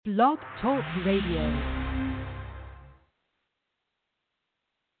Blog Talk Radio.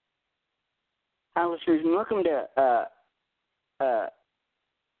 Hi, listeners, and welcome to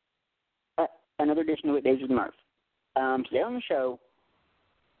another edition of Weekdays with Murph. Today on the show,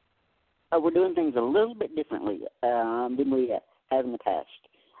 we're doing things a little bit differently than we have in the past.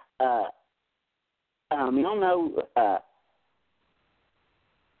 You all know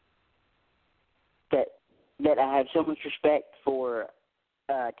that I have so much respect for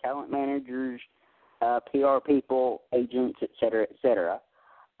talent managers, PR people, agents, et cetera, et cetera.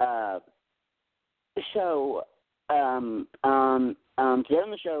 So, today on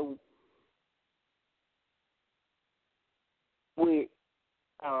the show, we're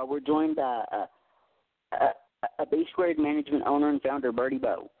joined by a BSquared Management owner and founder, Birdee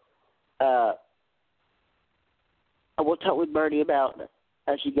Bow. We'll talk with Birdee about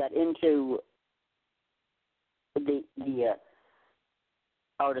how she got into the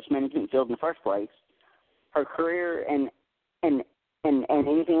artist management field in the first place, her career, and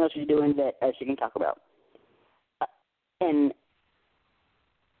anything else she's doing that she can talk about. And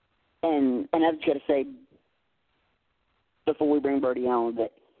I've just got to say, before we bring Birdee on,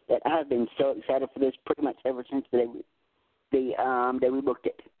 that I've been so excited for this pretty much ever since the day we booked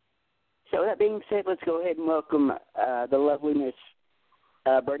it. So that being said, let's go ahead and welcome the lovely Miss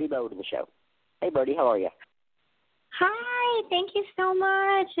Birdee Bow to the show. Hey, Birdee, how are you? Hi, thank you so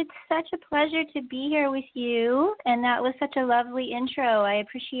much. It's such a pleasure to be here with you, and that was such a lovely intro. I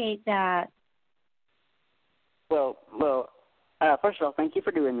appreciate that. Well, first of all, thank you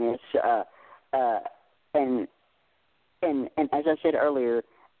for doing this. And as I said earlier,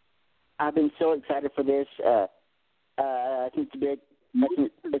 I've been so excited for this since the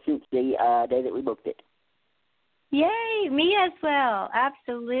day that we booked it. Yay, me as well.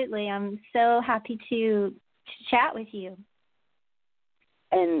 Absolutely. I'm so happy to chat with you.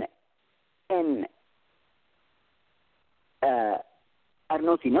 And I don't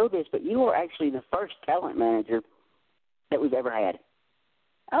know if you know this, but you are actually the first talent manager that we've ever had.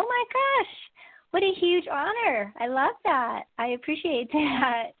 Oh my gosh, what a huge honor. I love that. I appreciate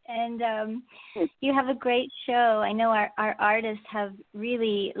that. And you have a great show. I know our artists have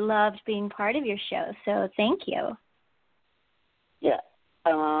really loved being part of your show, so thank you. Yeah.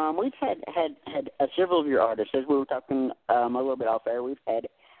 We've had several of your artists, as we were talking a little bit off air. We've had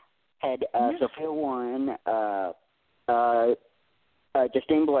Sophia Warren,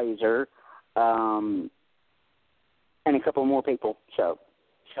 Justine Blazer, and a couple more people. So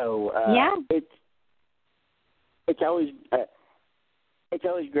yeah. It's always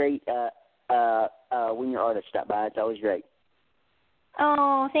great when your artists stop by. It's always great.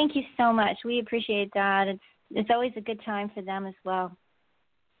 Oh, thank you so much. We appreciate that. It's always a good time for them as well.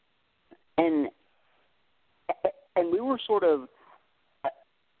 And we were sort of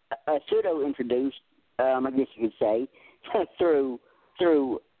pseudo introduced, I guess you could say, through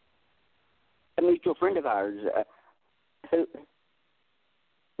a mutual friend of ours who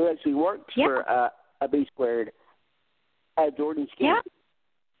actually worked for a BSquared, Jordan Skinner.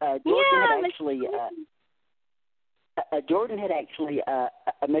 Jordan had actually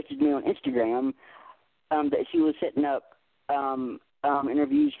messaged me on Instagram that she was setting up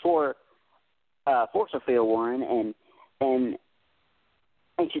interviews for Sophia Warren, and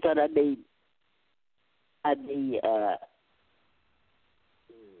she thought I'd be a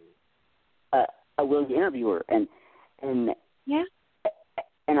willing to interview her, and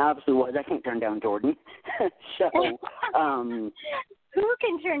I obviously was. I can't turn down Jordan. So who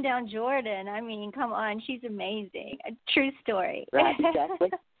can turn down Jordan? I mean, come on, she's amazing. A true story. Right,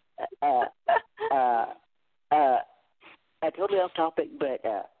 exactly. Totally off topic, but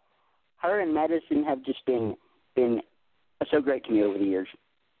her and Madison have just been so great to me over the years.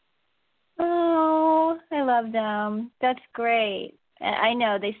 Oh, I love them. That's great. I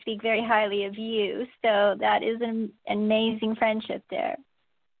know they speak very highly of you, so that is an amazing friendship there.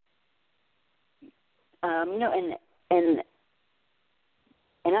 And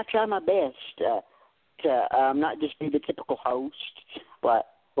I try my best to not just be the typical host, like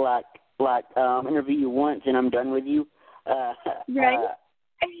interview you once and I'm done with you. Right.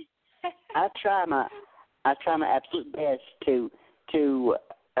 I try my absolute best to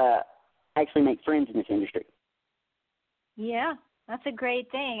actually make friends in this industry. Yeah, that's a great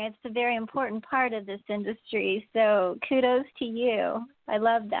thing. It's a very important part of this industry. So kudos to you. I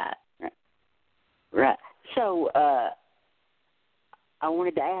love that. Right. So I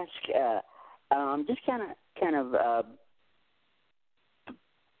wanted to ask, just kind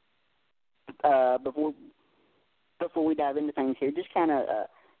of before we dive into things here, just kind of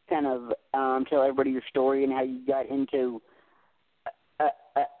tell everybody your story and how you got into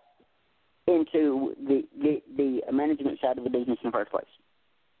into the management side of the business in the first place?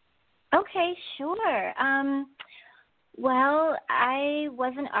 Okay, sure. Well, I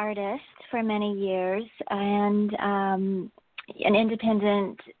was an artist for many years and an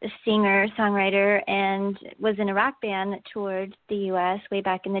independent singer, songwriter, and was in a rock band that toured the U.S. way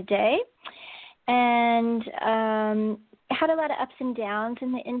back in the day. And had a lot of ups and downs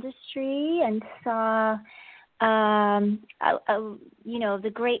in the industry and saw,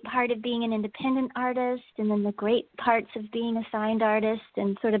 the great part of being an independent artist and then the great parts of being a signed artist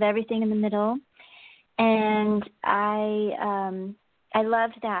and sort of everything in the middle. And I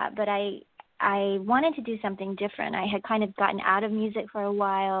loved that, but I wanted to do something different. I had kind of gotten out of music for a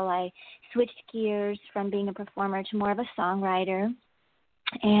while. I switched gears from being a performer to more of a songwriter,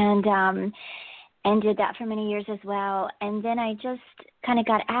 and did that for many years as well. And then I just kind of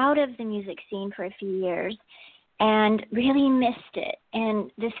got out of the music scene for a few years and really missed it.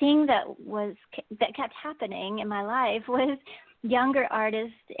 And the thing that kept happening in my life was younger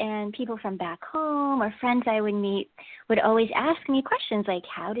artists and people from back home or friends I would meet would always ask me questions like,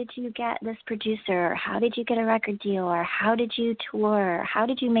 how did you get this producer? Or how did you get a record deal? Or how did you tour? Or how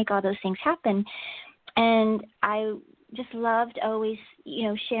did you make all those things happen? And I just loved always,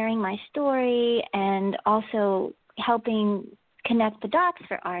 sharing my story and also helping connect the dots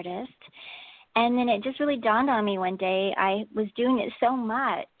for artists. And then it just really dawned on me one day. I was doing it so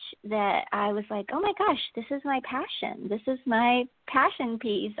much that I was like, oh, my gosh, this is my passion. This is my passion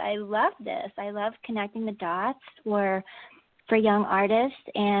piece. I love this. I love connecting the dots for young artists.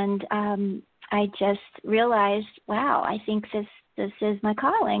 And I just realized, wow, I think this is my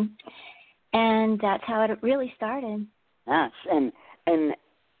calling. And that's how it really started. Nice. And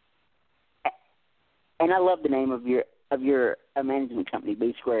I love the name of your management company,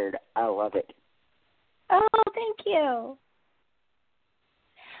 BSquared. I love it. Oh, thank you.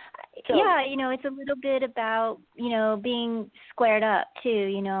 So, yeah, it's a little bit about, being squared up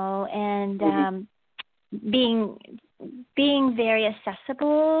too, and being very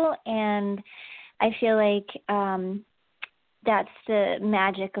accessible. And I feel like that's the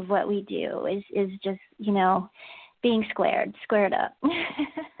magic of what we do is just, being squared up.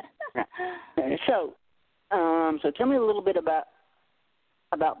 So tell me a little bit about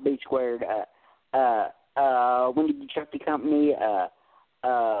BSquared. When did you start the company?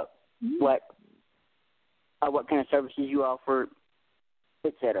 What kind of services you offer,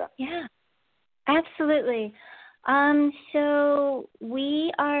 etc. Yeah, absolutely. So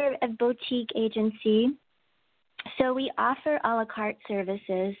we are a boutique agency. So we offer a la carte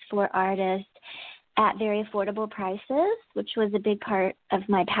services for artists at very affordable prices, which was a big part of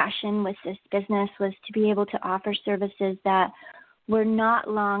my passion with this business, was to be able to offer services that were not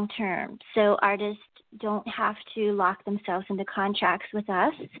long-term. So artists don't have to lock themselves into contracts with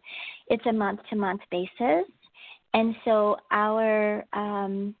us. It's a month-to-month basis. And so our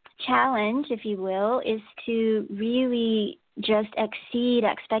challenge, if you will, is to really just exceed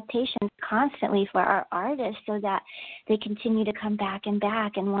expectations constantly for our artists so that they continue to come back and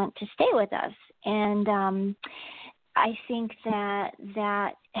want to stay with us. And I think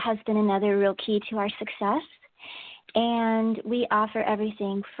that has been another real key to our success. And we offer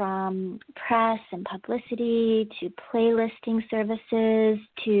everything from press and publicity to playlisting services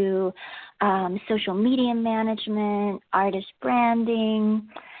to social media management, artist branding,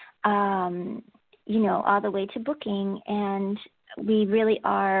 all the way to booking. And we really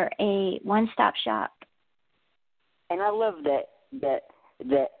are a one-stop shop. And I love that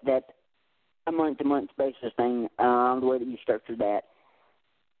a month-to-month basis thing, the way that you structured that.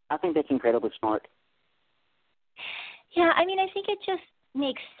 I think that's incredibly smart. Yeah, I think it just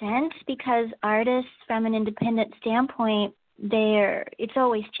makes sense because artists, from an independent standpoint, it's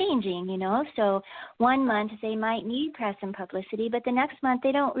always changing, So one month they might need press and publicity, but the next month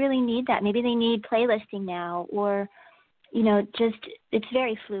they don't really need that. Maybe they need playlisting now, or just it's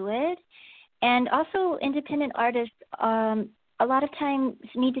very fluid. And also independent artists a lot of times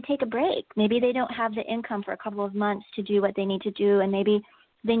need to take a break. Maybe they don't have the income for a couple of months to do what they need to do, and maybe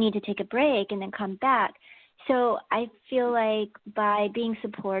they need to take a break and then come back. So I feel like by being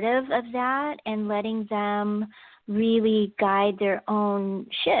supportive of that and letting them really guide their own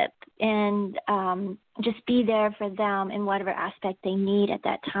ship and just be there for them in whatever aspect they need at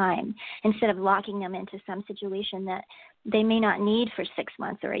that time, instead of locking them into some situation that they may not need for 6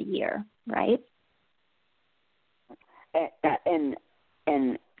 months or a year, right? And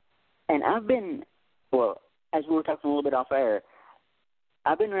I've been, well, as we were talking a little bit off air,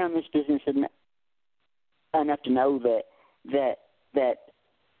 I've been around this business enough to know that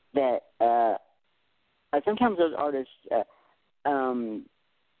sometimes those artists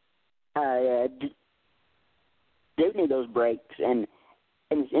do need those breaks, and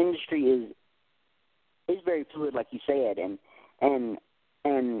this industry is very fluid, like you said, and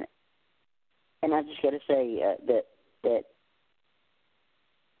I just got to say that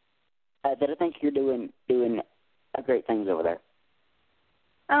I think you're doing great things over there.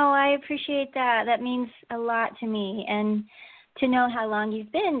 Oh, I appreciate that. That means a lot to me, and to know how long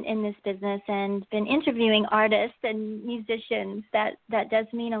you've been in this business and been interviewing artists and musicians, that does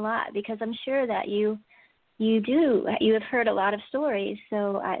mean a lot, because I'm sure that you have heard a lot of stories.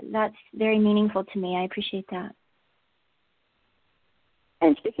 So that's very meaningful to me. I appreciate that.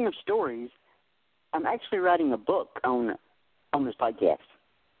 And speaking of stories, I'm actually writing a book on this podcast.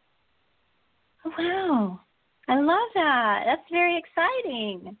 Oh, wow. I love that. That's very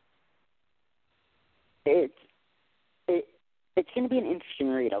exciting. It's going to be an interesting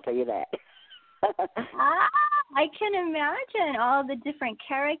read, I'll tell you that. I can imagine all the different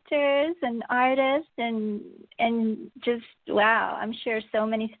characters and artists and just, wow, I'm sure so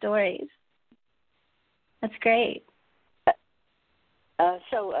many stories. That's great.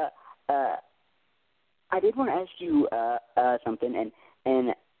 So I did want to ask you something,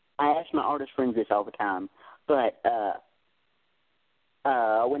 and I ask my artist friends this all the time, but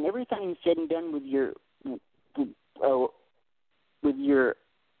when everything's said and done with your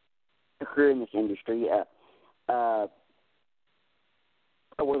career in this industry,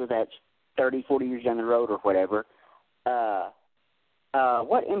 whether that's 30, 40 years down the road or whatever,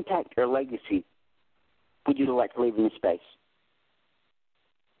 what impact or legacy would you like to leave in this space?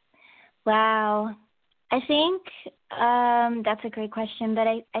 Wow. I think that's a great question, but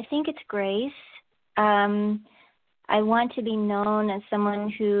I think it's grace. I want to be known as someone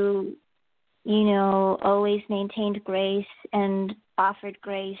who, always maintained grace and offered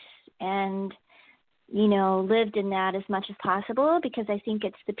grace and, lived in that as much as possible, because I think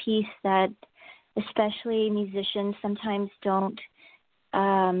it's the piece that especially musicians sometimes don't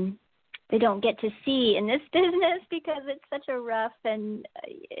get to see in this business, because it's such a rough and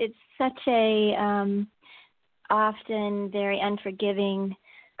it's such a often very unforgiving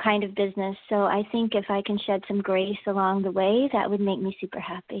kind of business. So I think if I can shed some grace along the way, that would make me super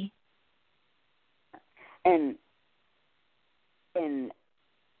happy. And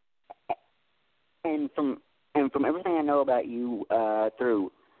from everything I know about you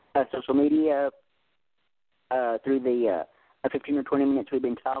through social media, through the 15 or 20 minutes we've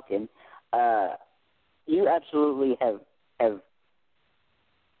been talking, you absolutely have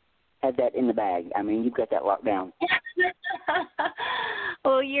that in the bag. I mean, you've got that locked down.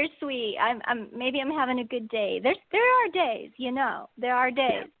 Oh, you're sweet. Maybe I'm having a good day. There are days, there are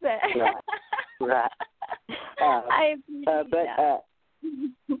days. But right. I appreciate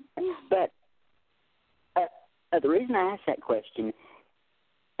but the reason I asked that question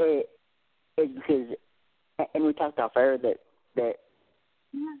is because, and we talked off air that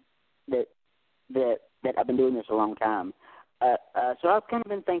I've been doing this a long time. So I've kind of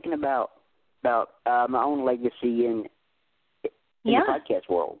been thinking about my own legacy in the podcast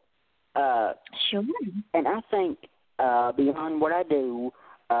world. Sure. And I think beyond what I do,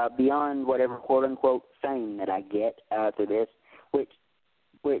 beyond whatever quote unquote fame that I get through this, which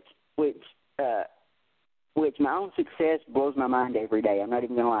my own success blows my mind every day. I'm not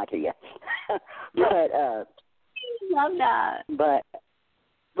even going to lie to you. But love that. But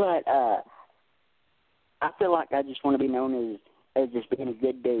I feel like I just want to be known as just being a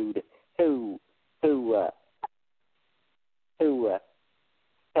good dude who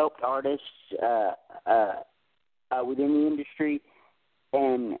helped artists within the industry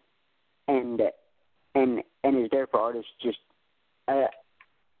and is there for artists just as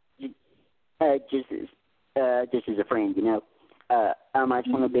a friend, I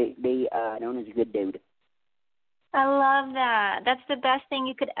just want to be known as a good dude. I love that. That's the best thing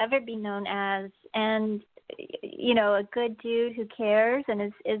you could ever be known as. And, a good dude who cares and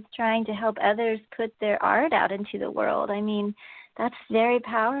is trying to help others put their art out into the world. I mean, that's very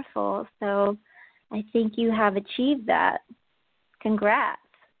powerful. So I think you have achieved that. Congrats.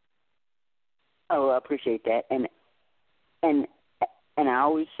 Oh, I appreciate that. And I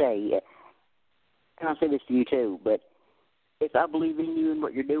always say, and I'll say this to you too, but if I believe in you and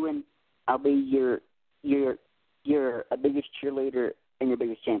what you're doing, I'll be your biggest cheerleader and your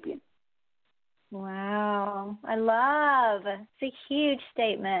biggest champion. Wow. I love. It's a huge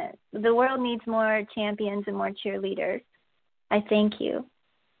statement. The world needs more champions and more cheerleaders. I thank you.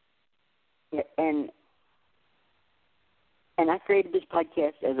 Yeah, and I created this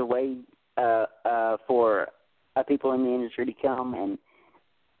podcast as a way for people in the industry to come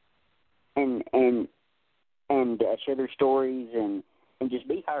and and share their stories and just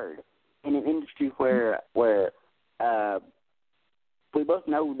be heard in an industry where we both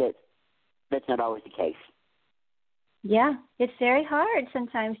know that that's not always the case. Yeah, it's very hard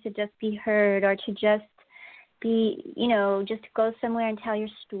sometimes to just be heard or to just be, just go somewhere and tell your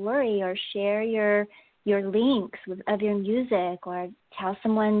story or share your links of your music or tell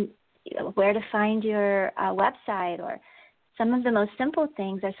someone where to find your website, or some of the most simple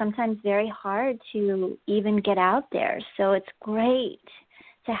things are sometimes very hard to even get out there. So it's great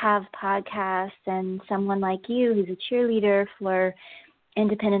to have podcasts and someone like you who's a cheerleader for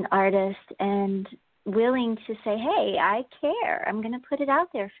independent artists and willing to say, hey, I care. I'm going to put it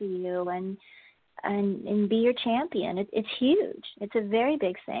out there for you and be your champion. It's huge. It's a very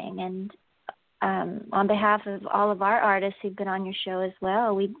big thing. And on behalf of all of our artists who've been on your show as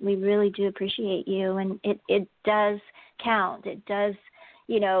well, we really do appreciate you. And it does count. It does,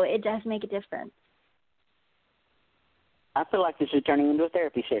 it does make a difference. I feel like this is turning into a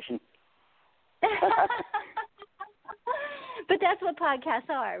therapy session. But that's what podcasts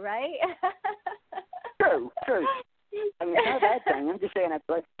are, right? True. I mean, it's not a bad thing. I'm just saying I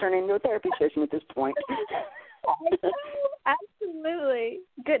feel like it's turning into a therapy session at this point. Absolutely.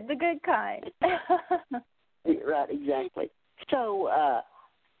 Good, the good kind. Right, exactly. So, a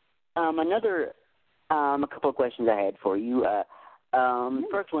couple of questions I had for you.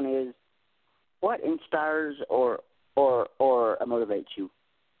 First one is, what inspires or motivates you?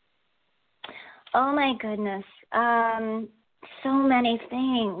 Oh my goodness. So many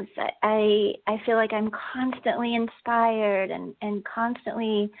things. I feel like I'm constantly inspired and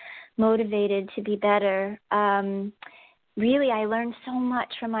constantly motivated to be better. Really, I learn so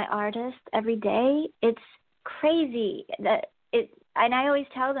much from my artists every day. It's crazy and I always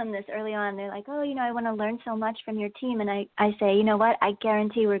tell them this early on. They're like, oh, I want to learn so much from your team. And I say, you know what? I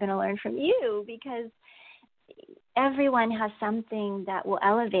guarantee we're going to learn from you, because everyone has something that will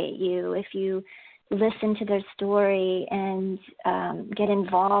elevate you if you listen to their story and get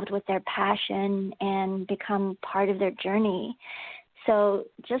involved with their passion and become part of their journey. So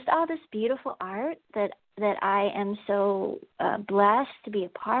just all this beautiful art that I am so blessed to be a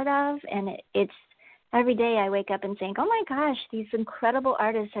part of, and it's every day I wake up and think, oh my gosh, these incredible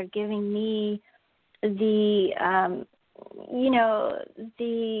artists are giving me the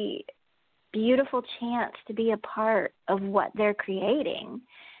beautiful chance to be a part of what they're creating.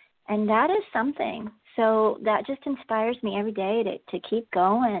 And that is something. So that just inspires me every day to keep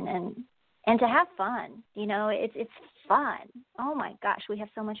going and to have fun. It's fun. Oh my gosh, we have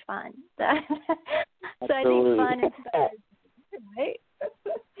so much fun. So I think fun inspires me,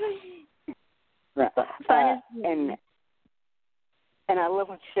 right? Fun is and I love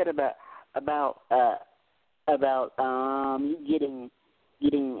what you said about you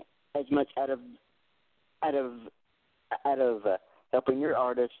getting as much out of helping your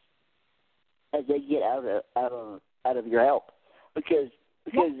artists as they get out of your help, because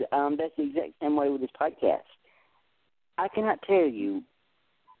that's the exact same way with this podcast. I cannot tell you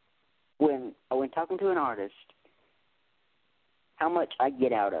when talking to an artist how much I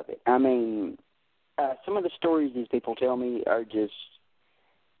get out of it. I mean, some of the stories these people tell me are just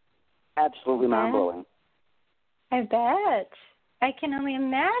absolutely mind-blowing. I bet. I can only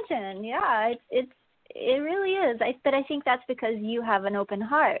imagine. Yeah, it really is. But I think that's because you have an open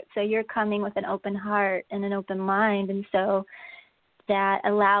heart. So you're coming with an open heart and an open mind, and so that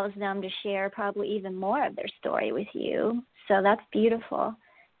allows them to share probably even more of their story with you. So that's beautiful.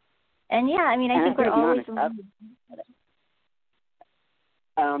 And yeah, I mean, I think we're always learning.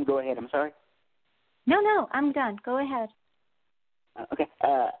 Go ahead. I'm sorry. No, I'm done. Go ahead. Okay.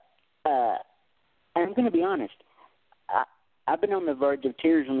 I'm going to be honest. I've been on the verge of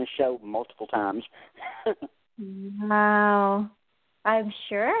tears on this show multiple times. Wow. I'm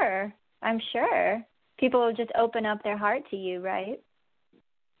sure. People will just open up their heart to you, right?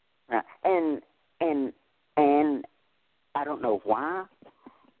 Right. And I don't know why.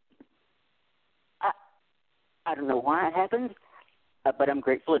 I don't know why it happens, but I'm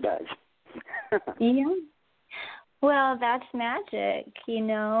grateful it does. Yeah. Well, that's magic,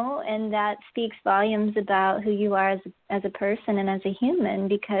 and that speaks volumes about who you are as a person and as a human,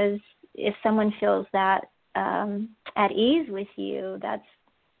 because if someone feels that at ease with you,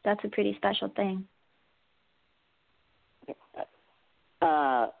 that's a pretty special thing.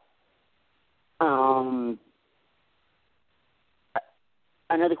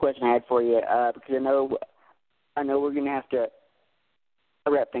 Another question I had for you, because I know we're going to have to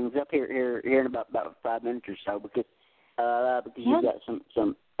wrap things up here in about 5 minutes or so, because you've got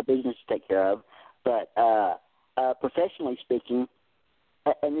some business to take care of. But professionally speaking,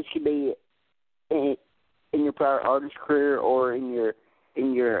 and this could be prior artist career or in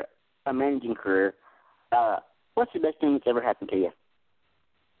your managing career, what's the best thing that's ever happened to you?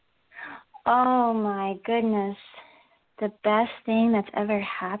 Oh, my goodness. The best thing that's ever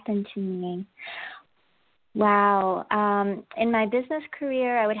happened to me. Wow. In my business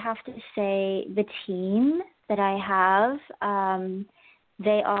career, I would have to say the team that I have,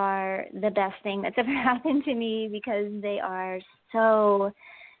 they are the best thing that's ever happened to me because they are so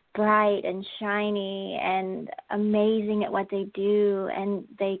bright and shiny and amazing at what they do, and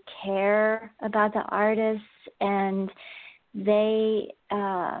they care about the artists, and they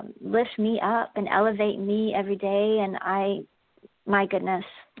lift me up and elevate me every day, and my goodness,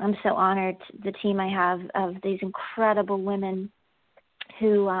 I'm so honored, the team I have of these incredible women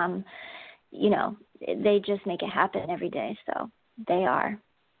who, they just make it happen every day, so they are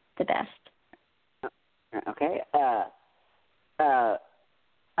the best. Okay.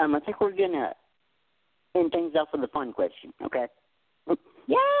 I think we're going to end things off with a fun question, okay?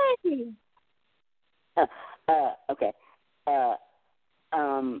 Yay! Okay.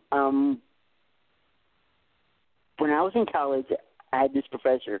 When I was in college, I had this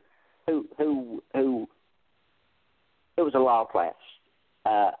professor who it was a law class.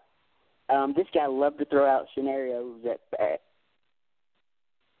 This guy loved to throw out scenarios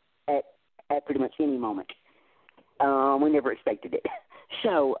at pretty much any moment. We never expected it.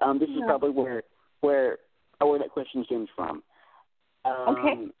 So this is probably where that question stems from.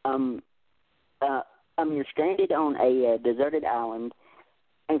 Okay. You're stranded on a deserted island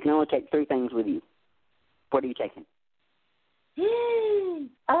and can only take 3 things with you. What are you taking?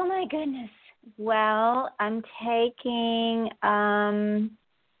 Oh, my goodness. Well, I'm taking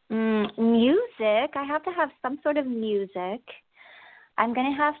music. I have to have some sort of music. I'm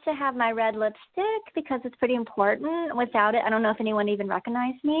going to have my red lipstick because it's pretty important. Without it, I don't know if anyone even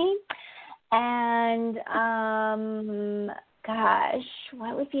recognized me. And, gosh,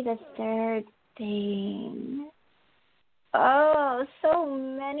 what would be the third thing? Oh, so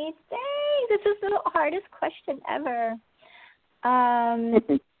many things. This is the hardest question ever.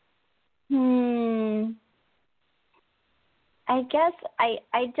 I guess I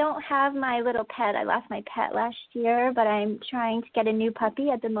don't have my little pet. I lost my pet last year, but I'm trying to get a new puppy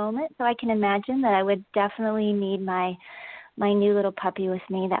at the moment, so I can imagine that I would definitely need my new little puppy with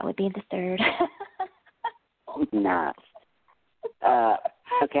me. That would be the third. Nice.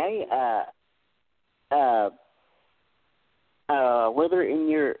 Okay. Whether in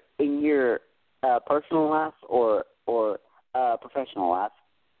your personal life or professional life,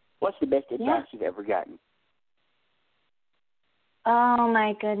 what's the best advice you've ever gotten? Oh,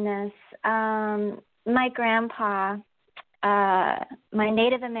 my goodness. My grandpa, my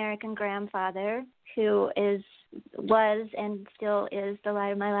Native American grandfather, who was and still is the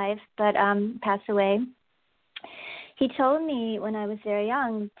light of my life, but passed away. He told me when I was very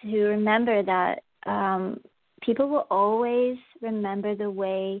young to remember that people will always remember the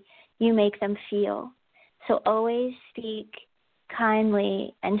way you make them feel. So always speak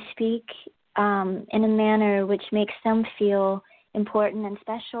kindly and speak in a manner which makes them feel important and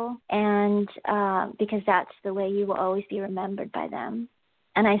special, and because that's the way you will always be remembered by them.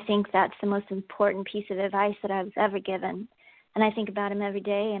 And I think that's the most important piece of advice that I was ever given. And I think about him every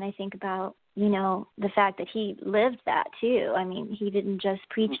day, and I think about, the fact that he lived that too. I mean, he didn't just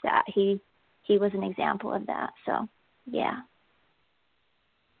preach that. He was an example of that. So, yeah.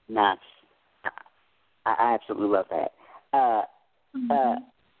 Nice. I absolutely love that. I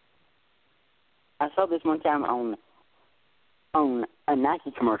saw this one time on a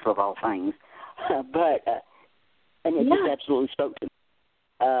Nike commercial of all things, but and it just absolutely spoke to me.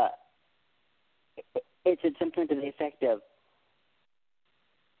 It said something to the effect of,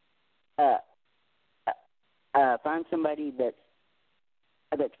 find somebody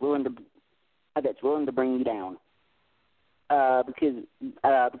that's willing to bring you down, because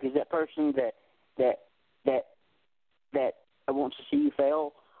that person that wants to see you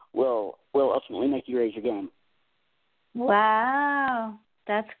fail will ultimately make you raise your game. Wow,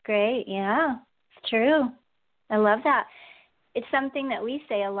 that's great. Yeah, it's true. I love that. It's something that we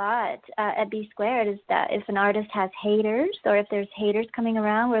say a lot at BSquared, is that if an artist has haters, or if there's haters coming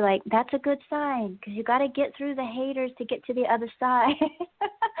around, we're like, that's a good sign, because you got to get through the haters to get to the other side.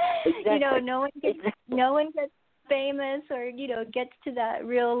 Exactly. No one gets famous or gets to that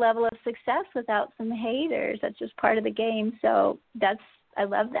real level of success without some haters. That's just part of the game. So I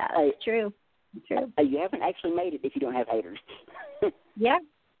love that. It's true. True. You haven't actually made it if you don't have haters. Yeah,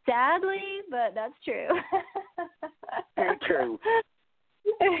 sadly, but that's true. Very true.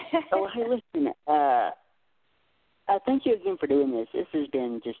 Oh, hey, listen, thank you again for doing this. This has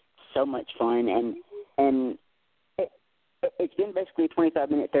been just so much fun, and it's been basically a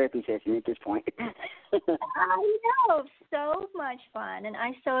 25-minute therapy session at this point. I know, so much fun, and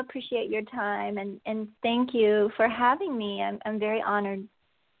I so appreciate your time, and thank you for having me. I'm very honored.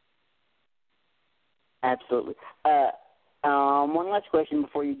 Absolutely. One last question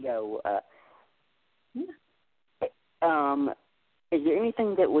before you go. Is there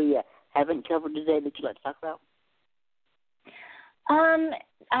anything that we haven't covered today that you'd like to talk about?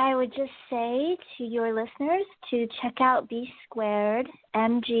 I would just say to your listeners to check out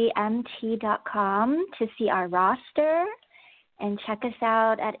BSquaredMGMT.com to see our roster, and check us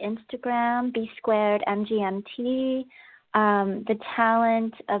out at Instagram, BSquaredMGMT. The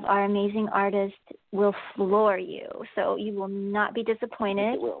talent of our amazing artists will floor you, so you will not be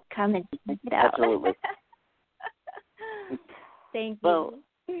disappointed. It will. Come and check it out. Absolutely. Thank you. Well,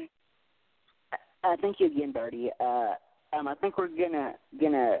 thank you again, Birdee. I think we're gonna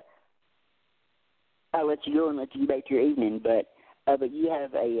let you go and let you get back to your evening, but you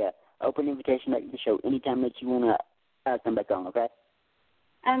have a open invitation back to the show anytime that you wanna come back on. Okay.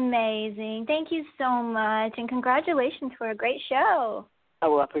 Amazing. Thank you so much, and congratulations for a great show.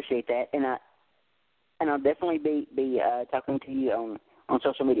 Oh, well, I appreciate that, and I'll definitely be talking to you on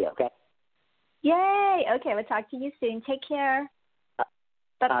social media. Okay. Yay! Okay, we'll talk to you soon. Take care. All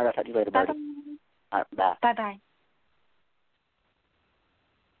right, I'll talk to you later, Birdee. All right, bye. Bye-bye.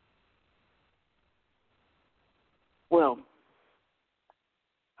 Well,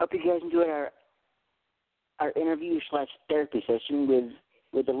 hope you guys enjoyed our interview / therapy session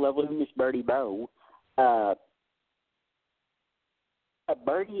with the lovely Miss Birdee Bow.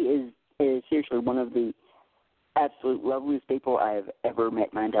 Birdee is seriously one of the absolute loveliest people I have ever met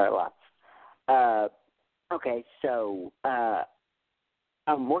in my entire life. Okay, so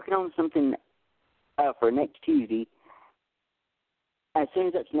I'm working on something for next Tuesday. As soon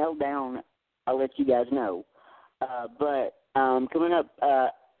as that's nailed down, I'll let you guys know. But coming up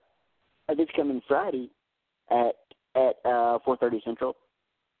this coming Friday at 4:30 Central,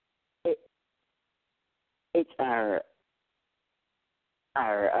 it's our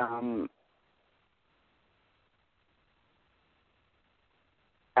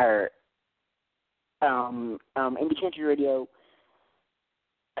Indie Country Radio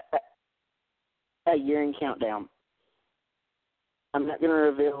a year in countdown. I'm not going to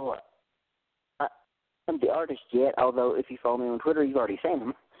reveal the artist yet, although if you follow me on Twitter, you've already seen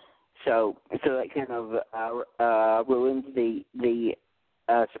them. So that kind of ruins the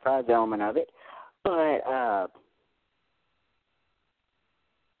surprise element of it. But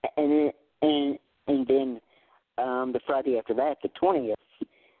and then the Friday after that, the 20th,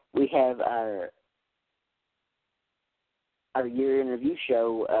 we have our year in review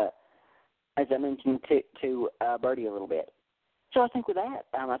show, as I mentioned to Birdee a little bit. So I think with that,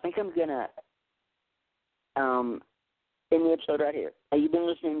 I think I'm gonna end the episode right here. You've been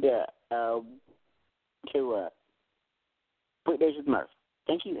listening to Weekdays with Murph.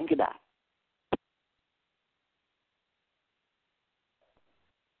 Thank you and goodbye.